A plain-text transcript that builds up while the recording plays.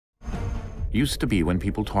Used to be when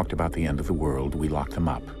people talked about the end of the world, we locked them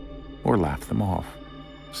up. Or laughed them off.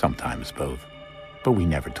 Sometimes both. But we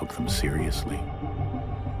never took them seriously.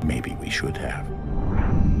 Maybe we should have.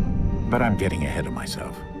 But I'm getting ahead of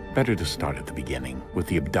myself. Better to start at the beginning, with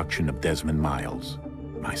the abduction of Desmond Miles,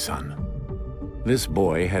 my son. This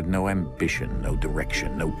boy had no ambition, no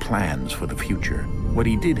direction, no plans for the future. What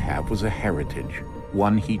he did have was a heritage,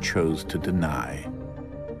 one he chose to deny.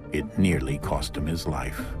 It nearly cost him his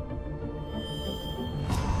life.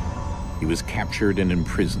 He was captured and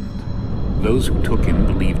imprisoned. Those who took him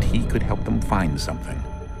believed he could help them find something.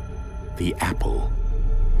 The apple.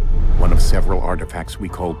 One of several artifacts we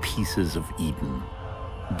call Pieces of Eden.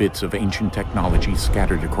 Bits of ancient technology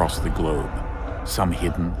scattered across the globe. Some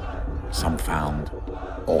hidden, some found,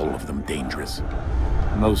 all of them dangerous.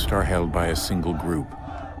 Most are held by a single group,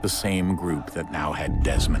 the same group that now had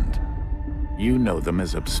Desmond. You know them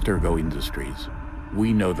as Abstergo Industries.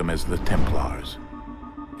 We know them as the Templars,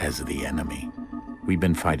 as the enemy. We've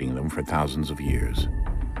been fighting them for thousands of years,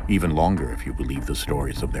 even longer if you believe the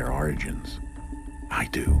stories of their origins. I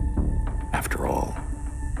do. After all,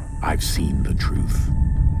 I've seen the truth.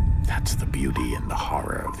 That's the beauty and the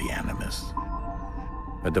horror of the Animus.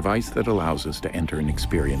 A device that allows us to enter and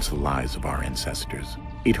experience the lives of our ancestors.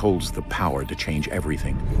 It holds the power to change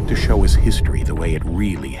everything, to show us history the way it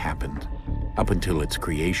really happened. Up until its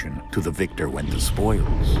creation, to the victor went the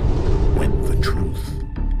spoils, went the truth.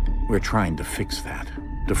 We're trying to fix that,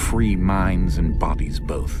 to free minds and bodies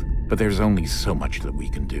both. But there's only so much that we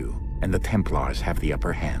can do, and the Templars have the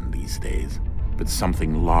upper hand these days. But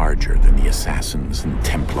something larger than the Assassins and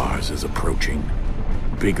Templars is approaching,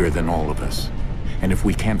 bigger than all of us. And if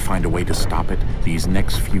we can't find a way to stop it, these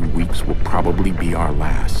next few weeks will probably be our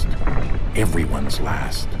last. Everyone's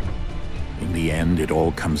last. In the end, it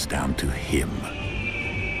all comes down to him.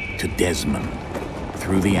 To Desmond.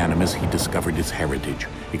 Through the Animus, he discovered his heritage,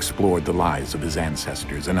 explored the lives of his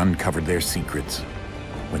ancestors, and uncovered their secrets.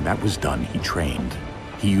 When that was done, he trained.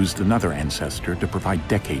 He used another ancestor to provide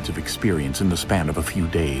decades of experience in the span of a few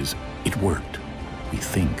days. It worked. We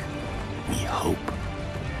think. We hope.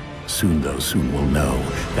 Soon, though, soon we'll know.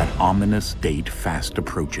 That ominous date fast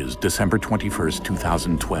approaches, December 21st,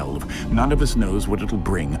 2012. None of us knows what it'll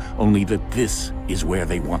bring, only that this is where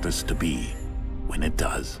they want us to be, when it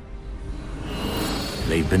does.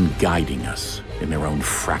 They've been guiding us in their own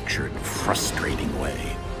fractured, frustrating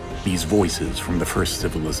way. These voices from the first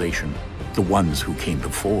civilization, the ones who came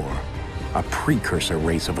before, a precursor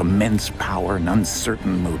race of immense power and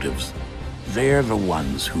uncertain motives. They're the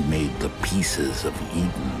ones who made the Pieces of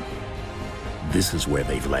Eden. This is where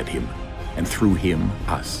they've led him, and through him,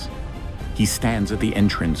 us. He stands at the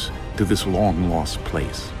entrance to this long-lost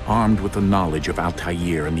place, armed with the knowledge of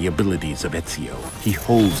Altair and the abilities of Ezio. He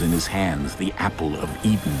holds in his hands the Apple of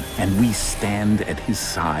Eden, and we stand at his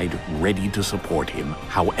side, ready to support him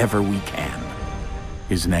however we can.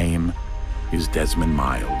 His name is Desmond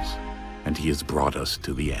Miles, and he has brought us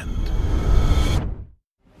to the end.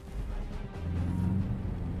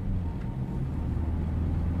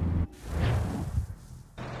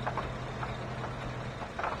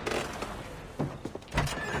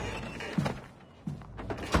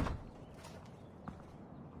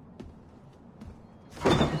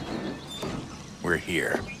 We're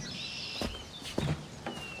here.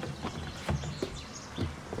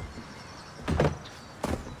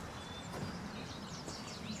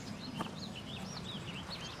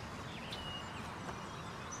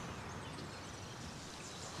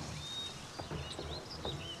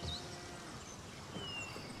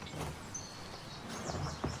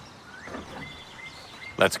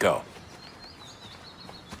 Let's go.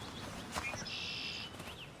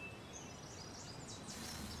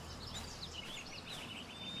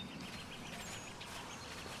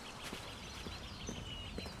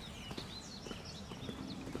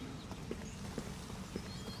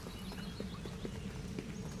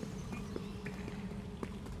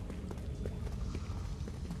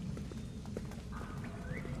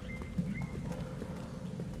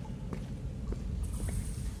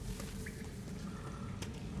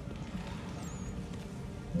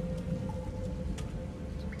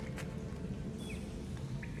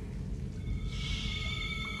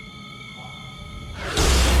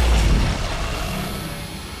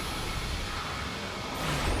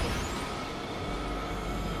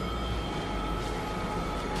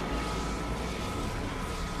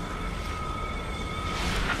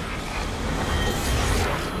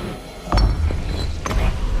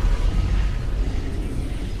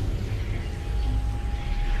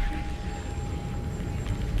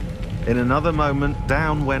 In another moment,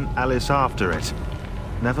 down went Alice after it.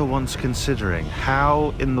 never once considering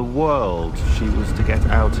how in the world she was to get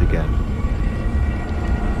out again.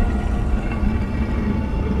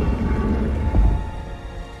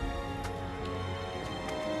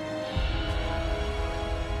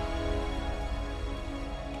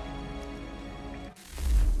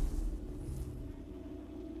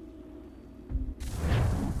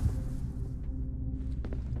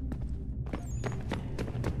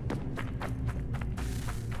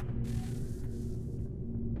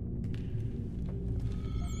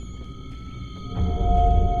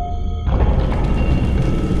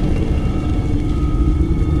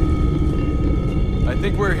 I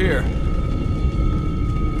think we're here.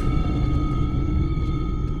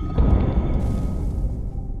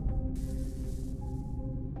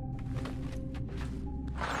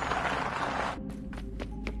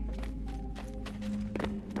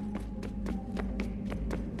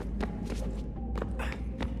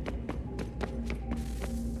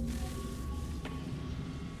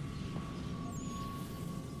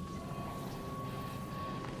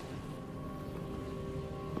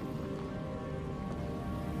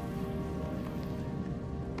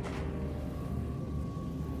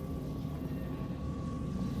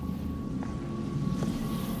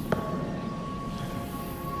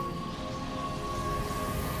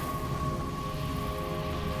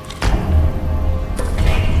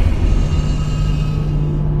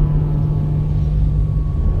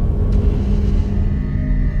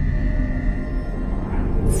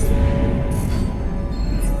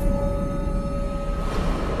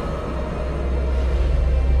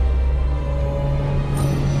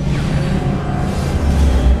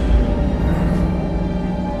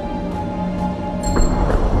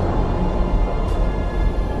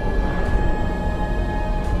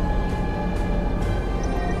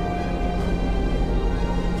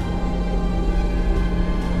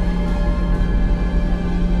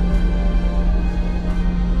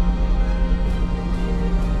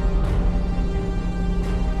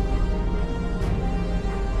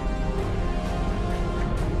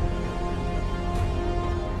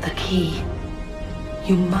 Key.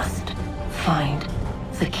 You must find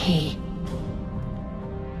the key.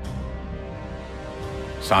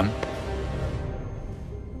 Son?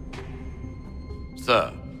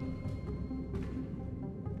 Sir.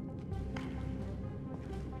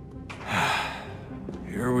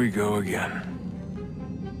 Here we go again.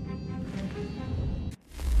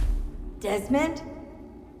 Desmond?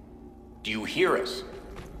 Do you hear us?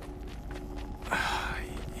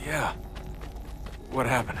 Yeah. What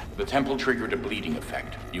happened? The temple triggered a bleeding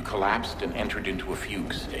effect. You collapsed and entered into a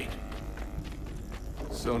fugue state.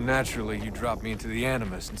 So naturally, you dropped me into the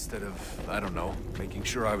Animus instead of, I don't know, making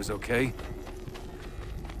sure I was okay?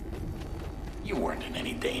 You weren't in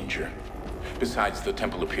any danger. Besides, the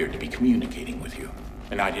temple appeared to be communicating with you,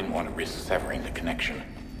 and I didn't want to risk severing the connection.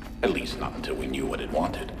 At least not until we knew what it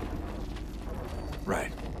wanted.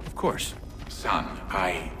 Right. Of course. Son,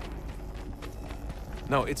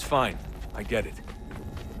 No, it's fine. I get it.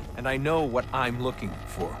 And I know what I'm looking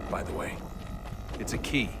for, by the way. It's a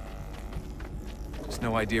key. Just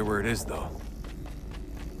no idea where it is, though.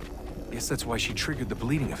 Guess that's why she triggered the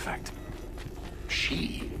bleeding effect.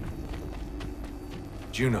 She?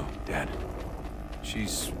 Juno, Dad.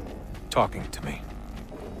 She's talking to me.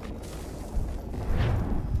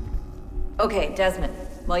 Okay, Desmond.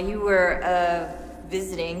 While you were,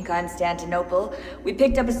 visiting Constantinople, we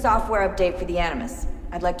picked up a software update for the Animus.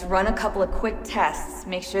 I'd like to run a couple of quick tests,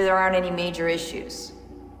 make sure there aren't any major issues.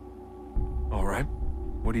 All right.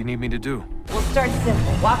 What do you need me to do? We'll start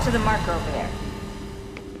simple. Walk to the marker over there.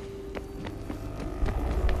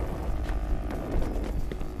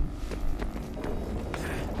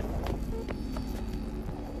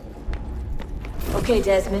 Okay,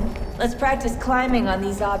 Desmond. Let's practice climbing on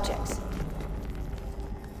these objects.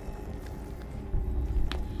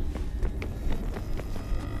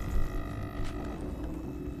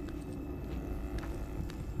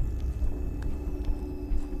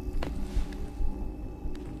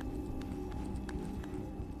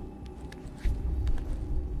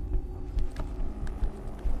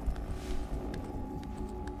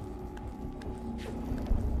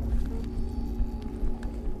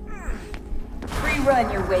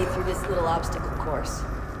 Run your way through this little obstacle course.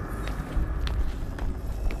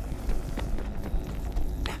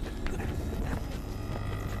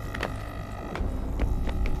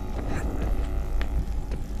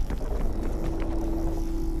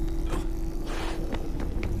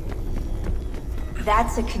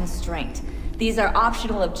 That's a constraint. These are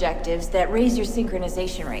optional objectives that raise your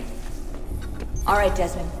synchronization rate. All right,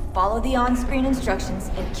 Desmond. Follow the on-screen instructions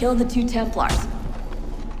and kill the 2 Templars.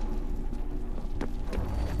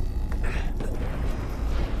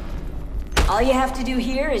 All you have to do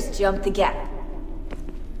here is jump the gap.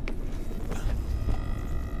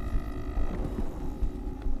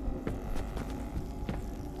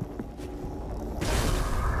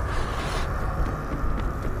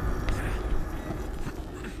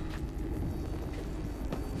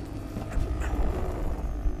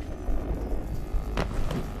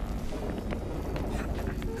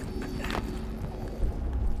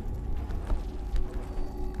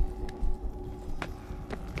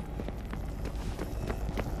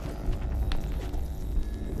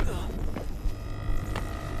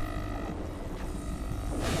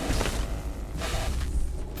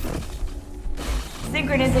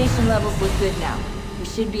 Synchronization levels look good now. We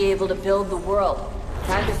should be able to build the world.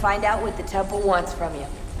 Time to find out what the temple wants from you.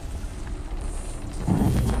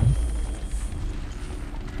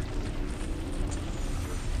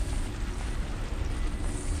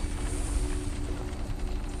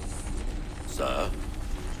 Sir?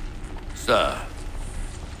 Sir?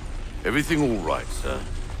 Everything all right, sir?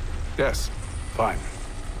 Yes, fine.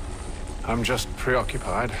 I'm just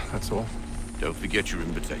preoccupied, that's all. Don't forget your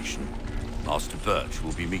invitation. Master Birch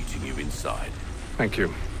will be meeting you inside. Thank you.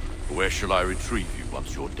 Where shall I retrieve you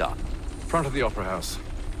once you're done? Front of the Opera House.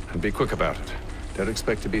 And be quick about it. Don't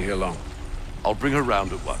expect to be here long. I'll bring her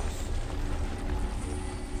round at once.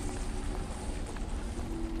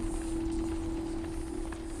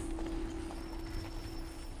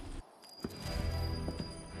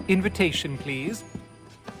 Invitation, please.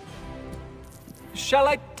 Shall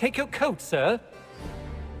I take your coat, sir?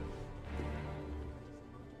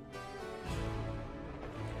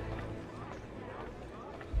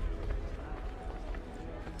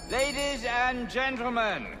 Ladies and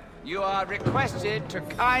gentlemen, you are requested to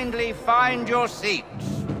kindly find your seats.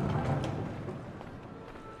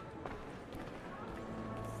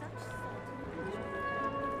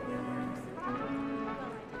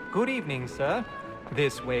 Good evening, sir.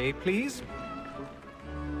 This way, please.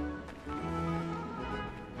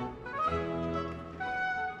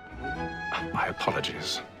 My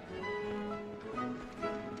apologies.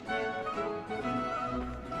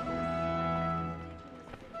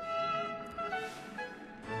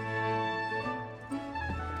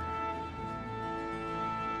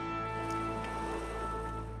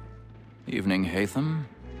 Evening, Haytham.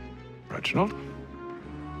 Reginald?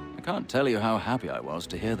 I can't tell you how happy I was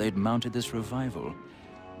to hear they'd mounted this revival.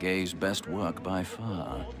 Gay's best work by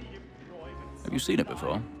far. Have you seen it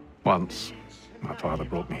before? Once. My father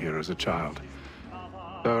brought me here as a child.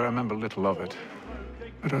 Though I remember little of it.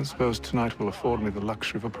 I don't suppose tonight will afford me the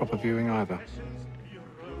luxury of a proper viewing either.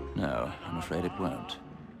 No, I'm afraid it won't.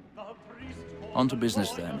 On to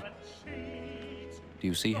business then. Do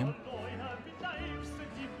you see him?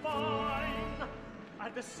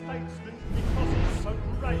 The statesman, because he's so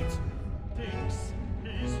great, thinks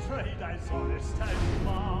his trade as honest as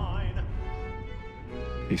mine.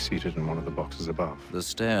 He's seated in one of the boxes above. The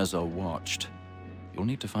stairs are watched. You'll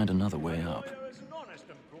need to find another way up. Is an honest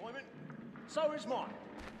employment, so is mine.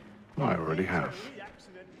 I already have. Reacts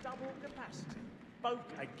in a double capacity, both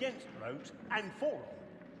against roads and for them.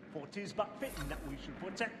 For 'tis but fitting that we should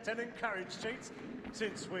protect and encourage cheats,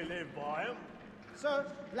 since we live by 'em. Sir,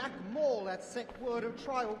 Black Mole that sent word of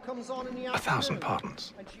trial comes on in the afternoon. 1,000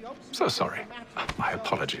 pardons. So sorry. My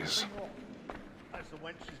apologies. As the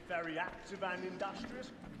wench is very active and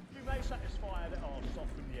industrious, you may satisfy her that I'll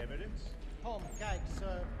soften the evidence. Tom Gag,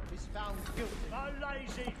 sir, is found guilty. A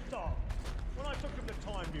lazy dog. When I took him the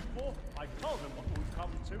time before, I told him what would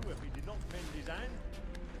come to if he did not mend his hand.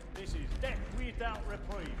 This is death without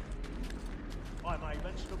reprieve. I may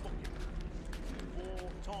venture to book him.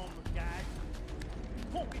 For Tom Gag,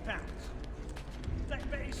 £40.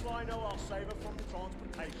 Let Betty Sly know I'll save her from the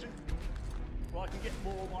transportation, or I can get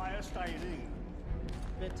more by her staying in.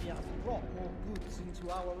 Betty has brought more goods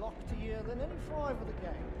into our locked year than any five of the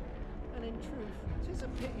gang. And in truth, 'tis a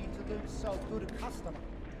pity to lose so good a customer.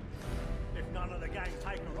 If none of the gang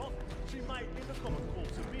take her off, she may, in the common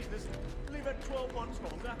course of business, live her 12 months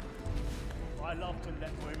longer. I love to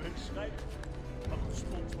let women escape. A good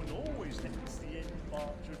sportsman always lets the end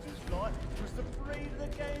partridges fly, because the breed of the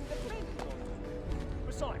game depends on it.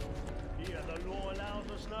 Besides, here the law allows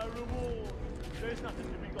us no reward. There's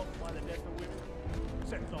nothing to be got by the death of women,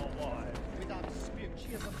 except our wives. Without dispute,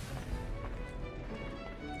 she is a...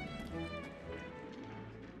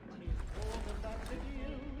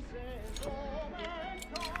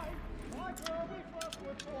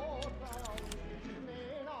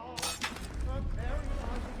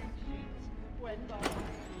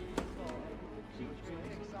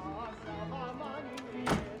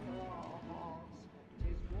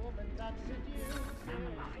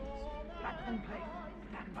 Stand by.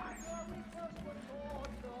 Stand by.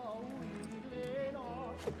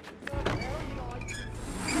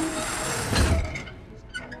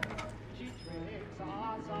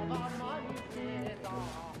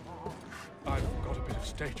 I've got a bit of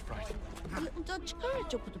stage fright. A little Dutch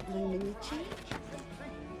courage up with the bloom in your cheek.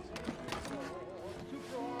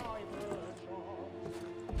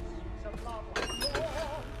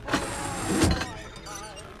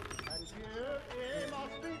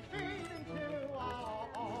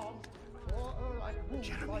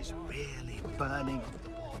 Jeremy's really burning on the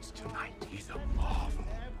boards tonight. He's a marvel.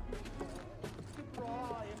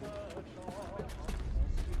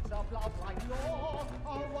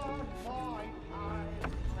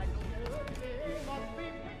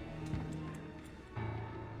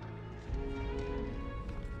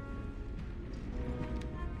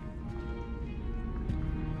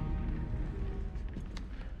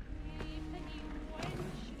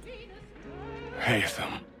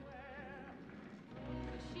 Haytham.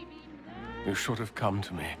 You should have come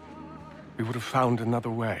to me. We would have found another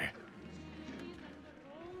way.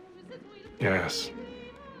 Yes.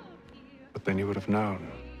 But then you would have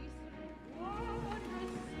known.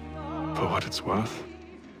 For what it's worth,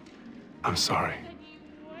 I'm sorry.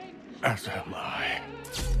 As am I.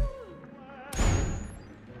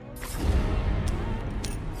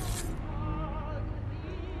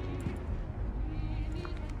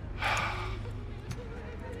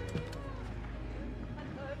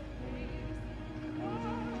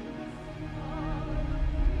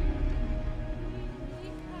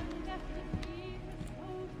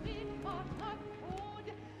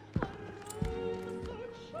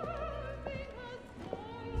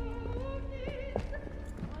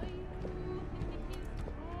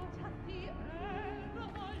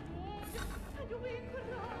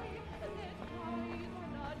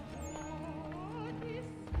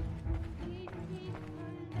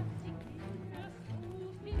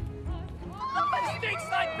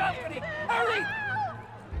 Hurry!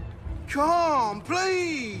 Come,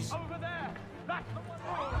 please! Over there!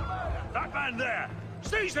 That man there!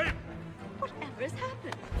 Seize him! Whatever has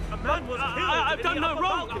happened? A man was killed! I've done no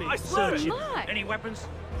wrong! I swear it! My. Any weapons?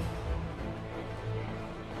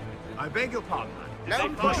 I beg your pardon. No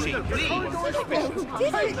pushing, please!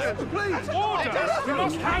 Please! Order! We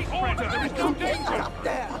must have order! There is no danger! Up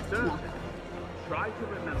there! Sir, try to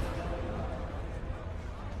remember.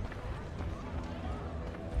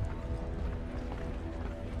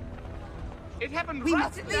 It happened We right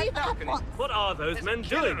must in leave that at balcony. once. What are those There's men a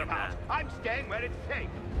killer doing in about. there? I'm staying where it's safe.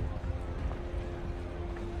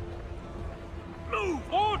 Move!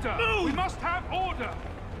 Order! Move! We must have order!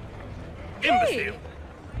 Hey! Imbecile!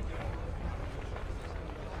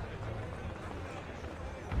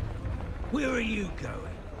 Where are you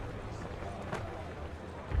going?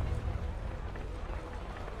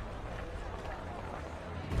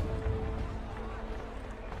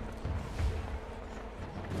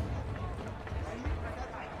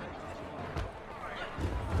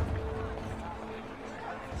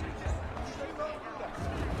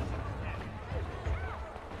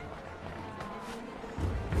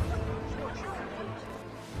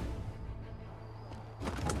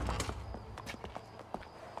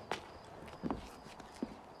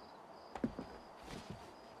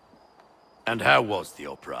 And how was the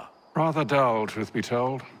opera? Rather dull, truth be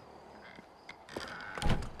told.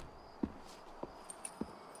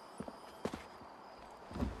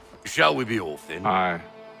 Shall we be off then? Aye.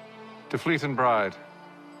 To Fleet and Bride.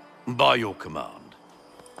 By your command.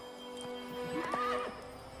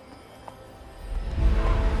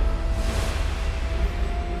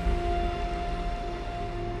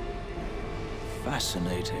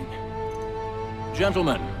 Fascinating.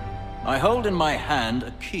 Gentlemen, I hold in my hand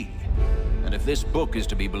a key. And if this book is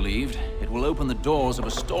to be believed, it will open the doors of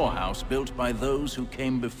a storehouse built by those who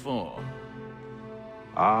came before.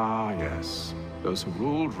 Ah, yes. Those who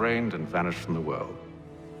ruled, reigned, and vanished from the world.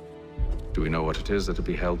 Do we know what it is that will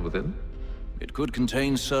be held within? It could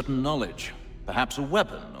contain certain knowledge. Perhaps a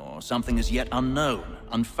weapon, or something as yet unknown,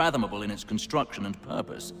 unfathomable in its construction and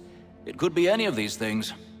purpose. It could be any of these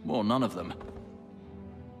things, or none of them.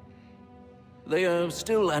 They are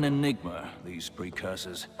still an enigma, these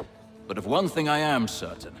precursors. But of one thing I am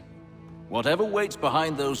certain. Whatever waits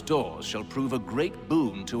behind those doors shall prove a great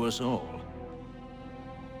boon to us all.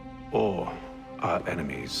 Or our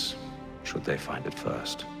enemies, should they find it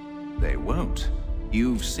first. They won't.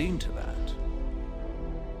 You've seen to that.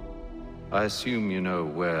 I assume you know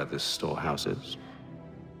where this storehouse is?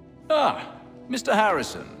 Ah, Mr.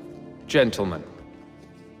 Harrison. Gentlemen,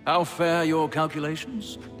 How fare your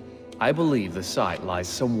calculations? I believe the site lies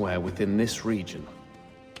somewhere within this region.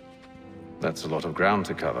 That's a lot of ground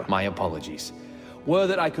to cover. My apologies. were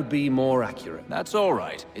that I could be more accurate. That's all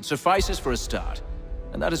right. It suffices for a start.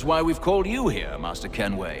 And that is why we've called you here, Master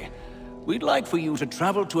Kenway. We'd like for you to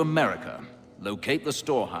travel to America, locate the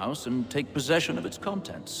storehouse, and take possession of its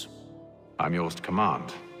contents. I'm yours to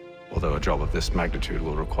command, although a job of this magnitude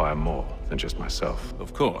will require more than just myself.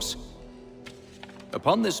 Of course.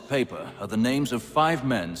 Upon this paper are the names of 5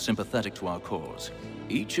 men sympathetic to our cause.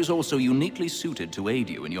 Each is also uniquely suited to aid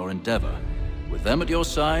you in your endeavor. With them at your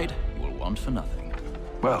side, you will want for nothing.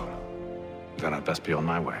 Well, then I'd best be on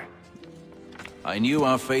my way. I knew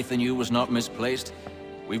our faith in you was not misplaced.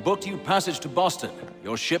 We've booked you passage to Boston.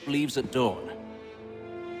 Your ship leaves at dawn.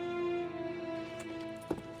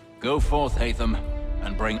 Go forth, Hatham,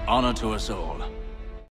 and bring honor to us all.